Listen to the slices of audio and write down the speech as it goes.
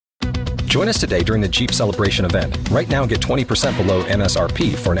Join us today during the Jeep Celebration event. Right now, get 20% below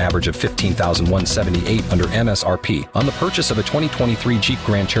MSRP for an average of $15,178 under MSRP on the purchase of a 2023 Jeep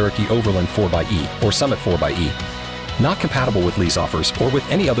Grand Cherokee Overland 4xE or Summit 4xE. Not compatible with lease offers or with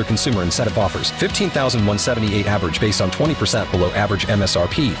any other consumer incentive offers. $15,178 average based on 20% below average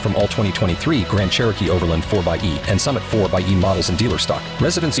MSRP from all 2023 Grand Cherokee Overland 4xE and Summit 4xE models in dealer stock.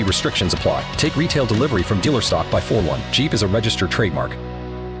 Residency restrictions apply. Take retail delivery from dealer stock by 4/1. Jeep is a registered trademark.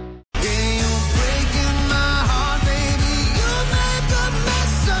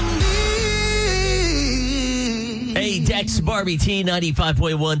 Hey, Dex and Barbie T,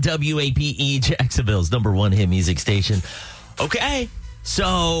 95.1 WAPE, Jacksonville's #1 hit music station. Okay,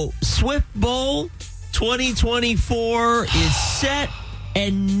 so Super Bowl 2024 is set,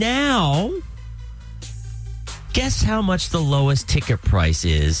 and now, guess how much the lowest ticket price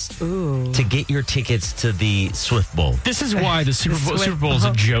is to get your tickets to the Swift Bowl? This is why the Super Bowl is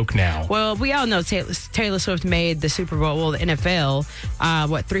a joke now. Well, we all know Taylor Swift made the Super Bowl, well, the NFL,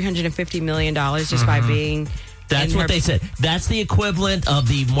 $350 million just by being... That's what they said. That's the equivalent of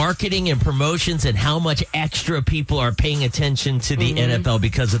the marketing and promotions and how much extra people are paying attention to the NFL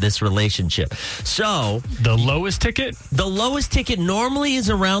because of this relationship. So the lowest ticket? The lowest ticket normally is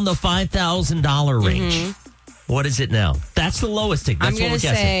around the $5,000 range. What is it now? That's the lowest ticket. That's I'm going to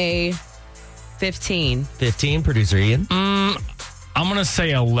say 15. 15, producer Ian? I'm going to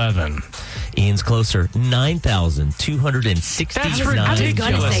say 11. Ian's closer, $9,269. That's I ridiculous, was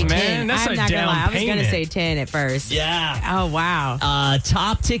going to say 10. man. That's I'm a not gonna lie. down I was going to payment. say 10 at first. Yeah. Oh, wow.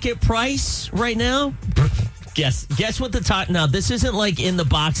 Top ticket price right now? Guess what the top... Now, this isn't like in the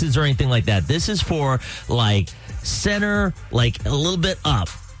boxes or anything like that. This is for like center, like a little bit up.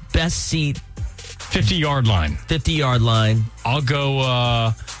 Best seat. 50-yard line. 50-yard line. I'll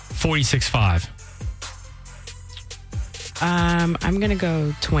go 46.5. I'm going to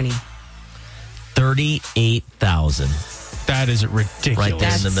go 20. 38,000. That is ridiculous. Right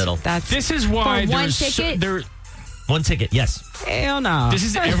there in the middle. This is why for one there's ticket? One ticket, yes. Hell no. This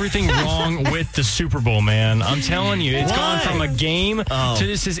is everything wrong with the Super Bowl, man. I'm telling you, it's gone from a game to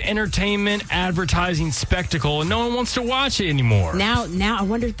this is entertainment, advertising spectacle, and no one wants to watch it anymore. Now I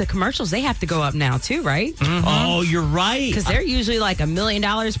wonder if the commercials, they have to go up now too, right? Oh, you're right. Because they're usually like $1 million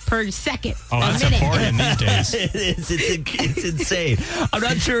per second. Oh, that's a party these days. It's insane. I'm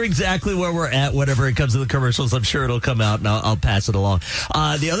not sure exactly where we're at whenever it comes to the commercials. I'm sure it'll come out, and I'll pass it along.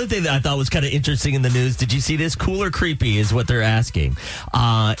 The other thing that I thought was kind of interesting in the news, did you see this? Cool or creepy is what they're asking.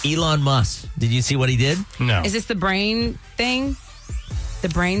 Elon Musk, did you see what he did? No. Is this the brain thing? The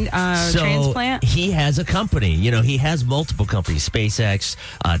brain transplant? He has a company. You know, he has multiple companies, SpaceX,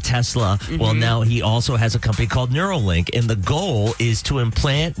 Tesla. Well, now he also has a company called Neuralink, and the goal is to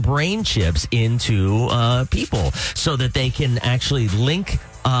implant brain chips into people so that they can actually link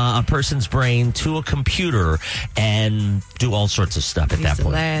a person's brain to a computer and do all sorts of stuff at that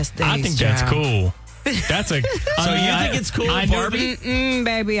point. I think that's cool. That's a. So you think it's cool, Barbie?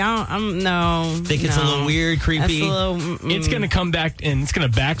 Baby, I'm no. Think it's a little weird, creepy. It's going to come back and it's going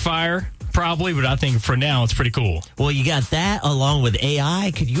to backfire probably, but I think for now it's pretty cool. Well, you got that along with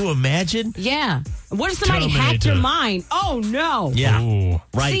AI. Could you imagine? Yeah. What if somebody hacked your mind? Oh no. Yeah. Ooh.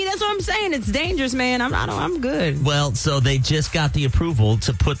 Right. See, that's what I'm saying. It's dangerous, man. I'm good. Well, so they just got the approval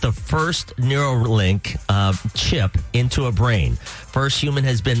to put the first Neuralink chip into a brain. First human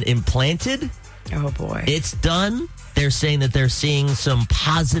has been implanted. Oh boy. It's done. They're saying that they're seeing some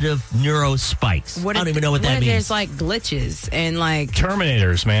positive neurospikes. I don't even know what that means. There's like glitches and like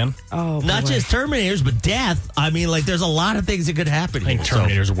Terminators, man. Oh, not just Terminators, but death. I mean, like there's a lot of things that could happen. I think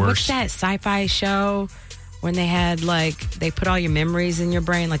Terminator's worse. What's that sci-fi show when they had like they put all your memories in your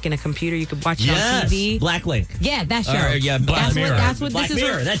brain, like in a computer, you could watch it on TV? Black Link. Yeah, that show. Black Mirror. That's what Black this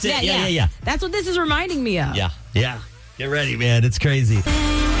Mirror. is. That's it. Yeah. That's what this is reminding me of. Yeah. Get ready, man. It's crazy.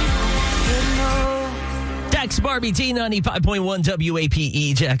 Dex Barbie T, 95.1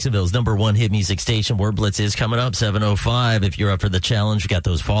 WAPE, Jacksonville's #1 hit music station. Word Blitz is coming up, 7:05. If you're up for the challenge, we got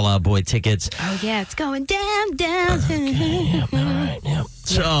those Fall Out Boy tickets. Oh, yeah, it's going down, down. Okay, all right, yeah.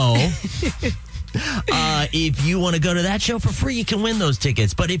 So... if you want to go to that show for free, you can win those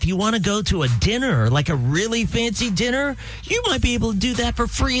tickets. But if you want to go to a dinner, like a really fancy dinner, you might be able to do that for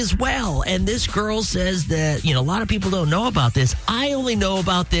free as well. And this girl says that, a lot of people don't know about this. I only know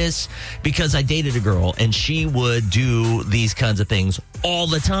about this because I dated a girl and she would do these kinds of things all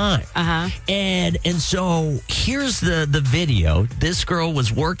the time. And so here's the video. This girl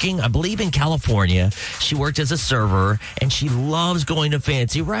was working, I believe, in California. She worked as a server and she loves going to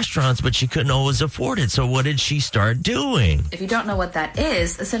fancy restaurants, but she couldn't always was afforded. So what did she start doing? If you don't know what that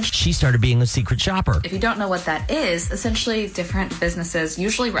is, essentially... She started being a secret shopper. If you don't know what that is, essentially different businesses,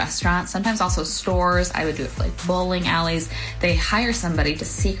 usually restaurants, sometimes also stores, I would do it for like bowling alleys, they hire somebody to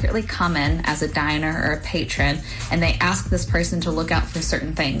secretly come in as a diner or a patron, and they ask this person to look out for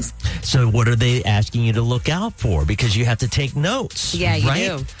certain things. So what are they asking you to look out for? Because you have to take notes. Yeah, you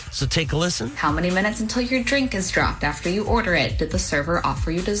right? do. So take a listen. How many minutes until your drink is dropped after you order it? Did the server offer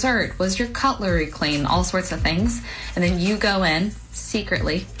you dessert? Was your cutlery clean? All sorts of things. And then you go in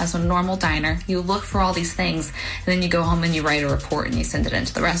secretly as a normal diner, you look for all these things, and then you go home and you write a report and you send it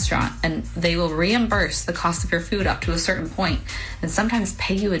into the restaurant, and they will reimburse the cost of your food up to a certain point and sometimes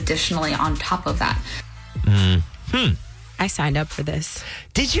pay you additionally on top of that. I signed up for this.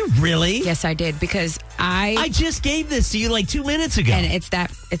 Did you really? Yes, I did, because I just gave this to you like 2 minutes ago. And it's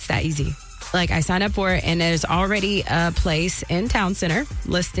that easy. Like, I signed up for it, and there's already a place in Town Center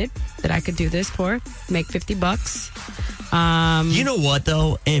listed that I could do this for, make $50. You know what,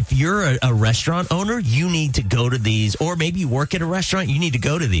 though? If you're a restaurant owner, you need to go to these, or maybe you work at a restaurant, you need to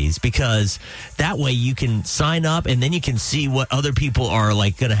go to these, because that way you can sign up and then you can see what other people are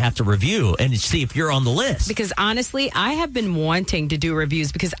like going to have to review and see if you're on the list. Because honestly, I have been wanting to do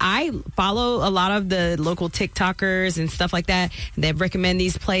reviews because I follow a lot of the local TikTokers and stuff like that that recommend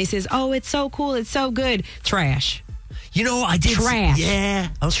these places. Oh, it's so cool. It's so good. Trash. You know, I did. Trash. Yeah.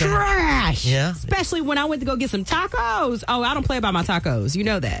 Okay. Trash. Yeah. Especially when I went to go get some tacos. Oh, I don't play about my tacos. You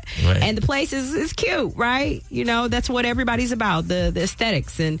know that. Right. And the place is cute, right? You know, that's what everybody's about, the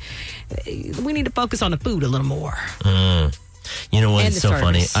aesthetics. And we need to focus on the food a little more. You know what? And It's the so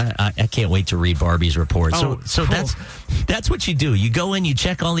funny. service. I can't wait to read Barbie's report. Oh, So cool. that's what you do. You go in, you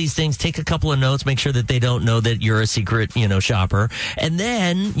check all these things, take a couple of notes, make sure that they don't know that you're a secret, shopper, and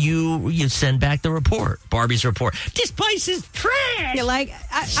then you send back the report, Barbie's report. This place is trash. Yeah, like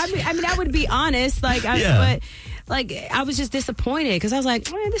I mean, I would be honest, but I was just disappointed because I was like,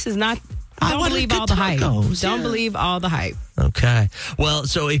 man, this is not. I Don't wanted believe good all the hype. tacos, Don't yeah. believe all the hype. Okay. Well,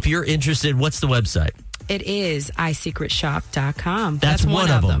 so if you're interested, what's the website? It is isecretshop.com. That's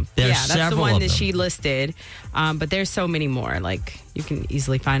one of them. There's Yeah, that's the several one of that them. she listed. But there's so many more. Like, you can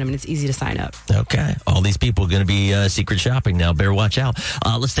easily find them, and it's easy to sign up. Okay. All these people are going to be secret shopping now. Better watch out.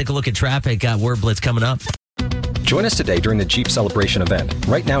 Let's take a look at traffic. Got Word Blitz coming up. Join us today during the Jeep Celebration event.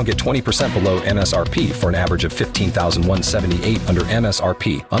 Right now, get 20% below MSRP for an average of $15,178 under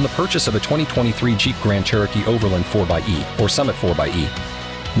MSRP on the purchase of a 2023 Jeep Grand Cherokee Overland 4xE or Summit 4xE.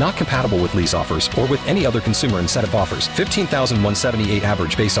 Not compatible with lease offers or with any other consumer incentive offers. $15,178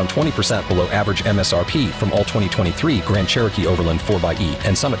 average based on 20% below average MSRP from all 2023 Grand Cherokee Overland 4xE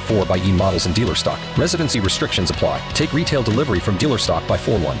and Summit 4xE models in dealer stock. Residency restrictions apply. Take retail delivery from dealer stock by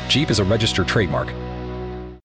 4/1. Jeep is a registered trademark.